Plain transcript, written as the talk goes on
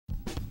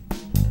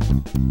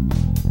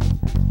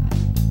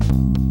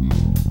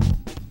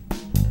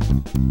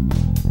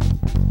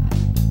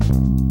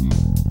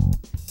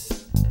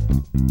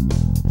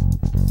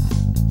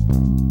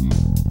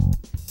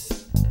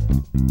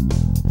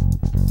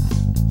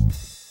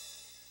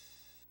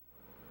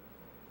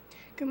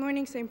Good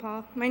morning, St.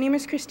 Paul. My name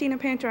is Christina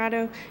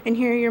Panterato, and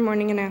here are your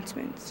morning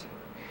announcements.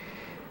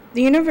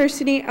 The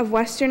University of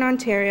Western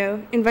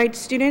Ontario invites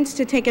students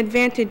to take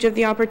advantage of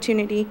the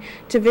opportunity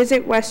to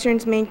visit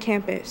Western's main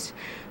campus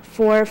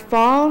for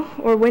fall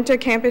or winter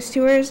campus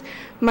tours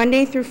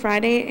Monday through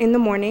Friday in the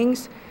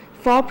mornings.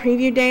 Fall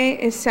Preview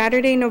Day is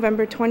Saturday,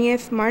 November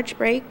 20th. March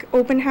Break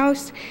Open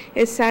House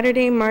is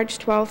Saturday, March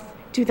 12th,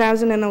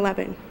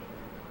 2011.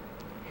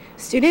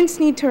 Students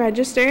need to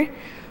register.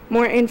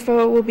 More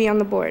info will be on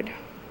the board.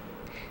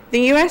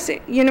 The U.S.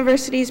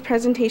 University's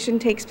presentation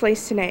takes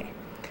place today.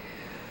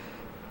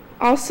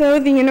 Also,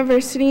 the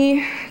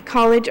University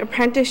College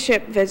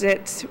apprenticeship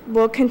visits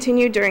will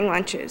continue during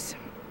lunches.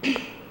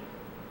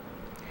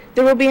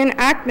 There will be an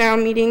Act Now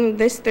meeting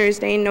this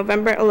Thursday,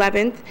 November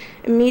 11th,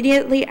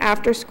 immediately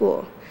after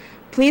school.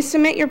 Please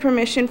submit your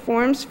permission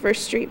forms for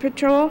street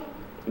patrol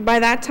by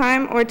that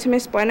time or to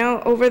Ms.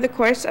 Bueno over the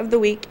course of the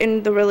week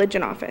in the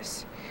religion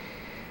office.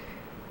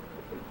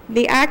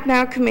 The Act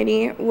Now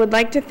Committee would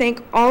like to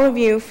thank all of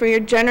you for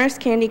your generous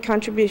candy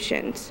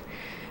contributions.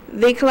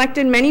 They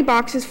collected many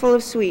boxes full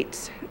of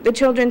sweets. The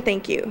children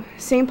thank you.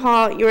 St.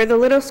 Paul, you are the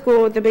little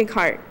school with the big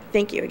heart.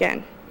 Thank you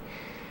again.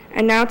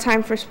 And now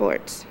time for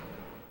sports.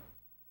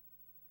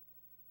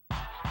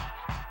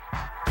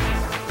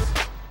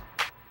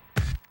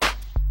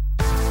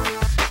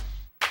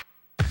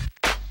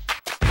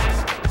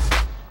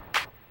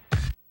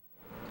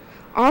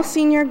 All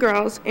senior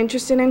girls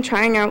interested in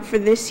trying out for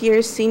this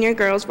year's senior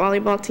girls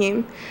volleyball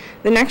team,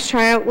 the next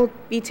tryout will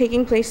be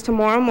taking place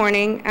tomorrow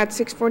morning at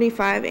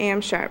 6:45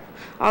 a.m. sharp.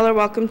 All are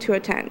welcome to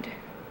attend.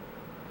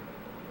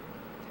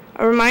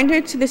 A reminder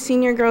to the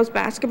senior girls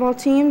basketball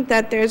team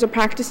that there is a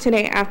practice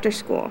today after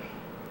school.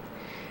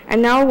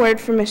 And now a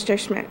word from Mr.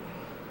 Schmidt.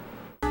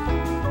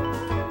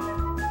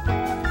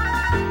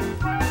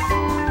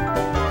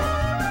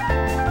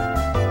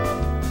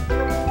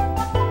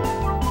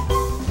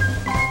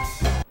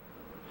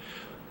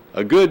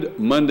 A good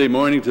Monday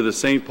morning to the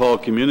St. Paul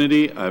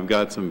community. I've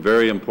got some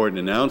very important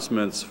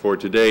announcements for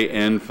today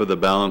and for the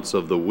balance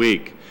of the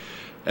week.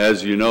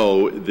 As you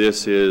know,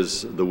 this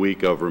is the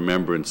week of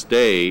Remembrance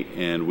Day,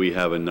 and we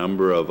have a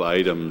number of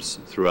items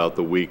throughout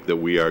the week that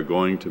we are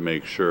going to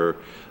make sure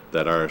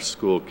that our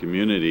school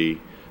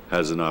community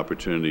has an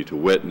opportunity to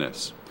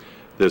witness.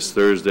 This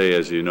Thursday,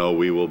 as you know,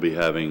 we will be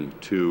having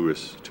two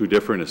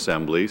different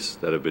assemblies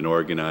that have been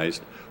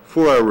organized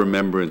for our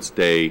Remembrance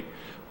Day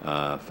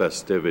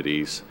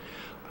festivities.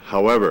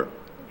 However,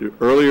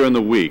 earlier in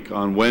the week,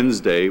 on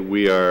Wednesday,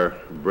 we are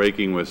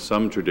breaking with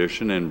some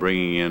tradition and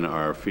bringing in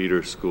our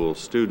feeder school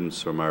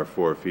students from our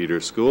 4 feeder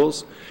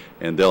schools,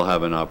 and they'll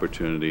have an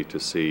opportunity to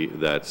see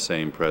that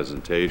same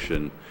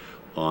presentation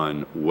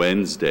on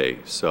Wednesday.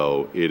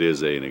 So it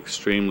is an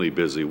extremely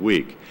busy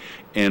week.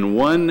 And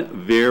one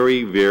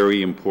very,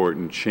 very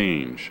important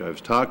change.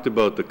 I've talked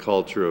about the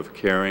culture of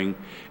caring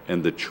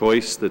and the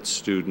choice that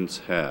students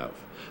have.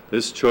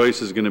 This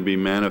choice is going to be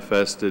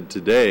manifested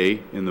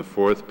today in the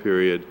 4th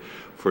period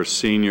for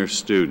senior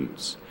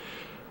students.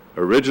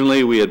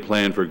 Originally, we had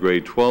planned for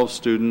grade 12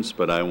 students,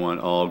 but I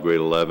want all grade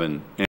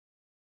 11 and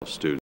 12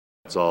 students.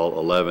 That's all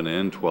 11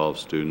 and 12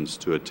 students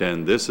to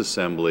attend this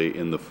assembly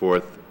in the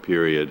 4th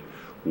period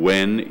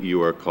when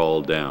you are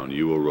called down.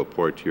 You will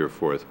report to your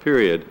 4th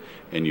period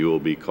and you will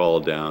be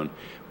called down.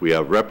 We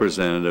have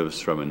representatives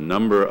from a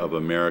number of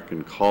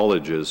American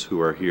colleges who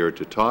are here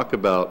to talk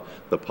about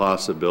the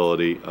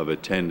possibility of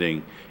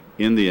attending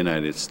in the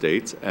United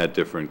States at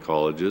different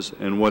colleges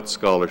and what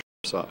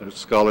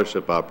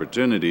scholarship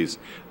opportunities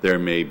there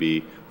may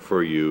be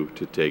for you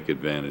to take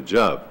advantage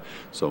of.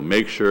 So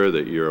make sure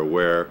that you're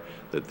aware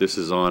that this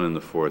is on in the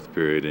 4th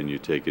period and you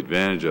take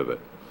advantage of it.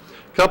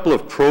 A couple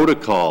of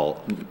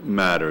protocol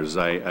matters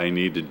I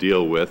need to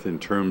deal with in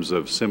terms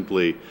of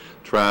simply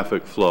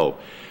traffic flow.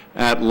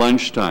 At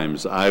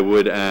lunchtimes, I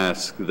would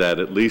ask that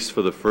at least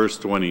for the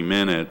first 20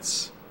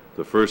 minutes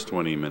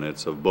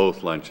of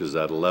both lunches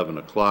at 11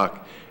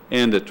 o'clock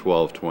and at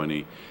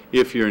 12:20,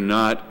 if you're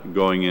not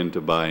going in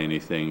to buy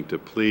anything, to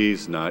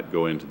please not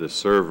go into the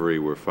servery.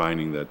 We're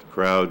finding that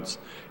crowds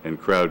and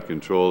crowd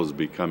control is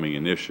becoming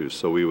an issue.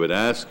 So we would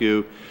ask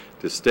you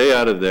to stay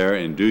out of there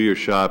and do your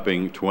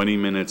shopping 20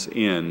 minutes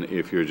in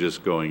if you're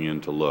just going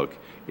in to look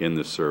in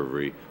the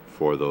servery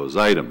for those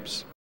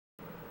items.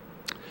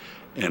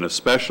 And a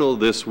special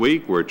this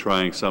week, we're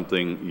trying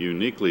something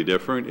uniquely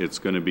different. It's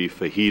going to be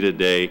Fajita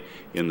Day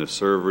in the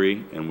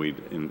servery, and we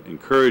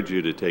encourage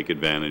you to take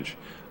advantage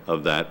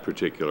of that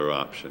particular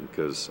option,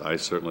 because I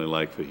certainly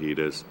like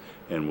fajitas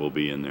and will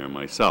be in there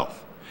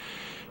myself.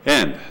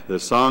 And the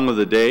song of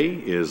the day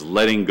is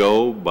Letting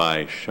Go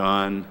by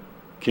Sean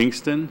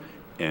Kingston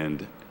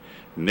and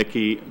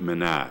Nicki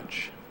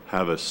Minaj.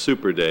 Have a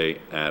super day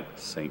at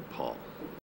St. Paul.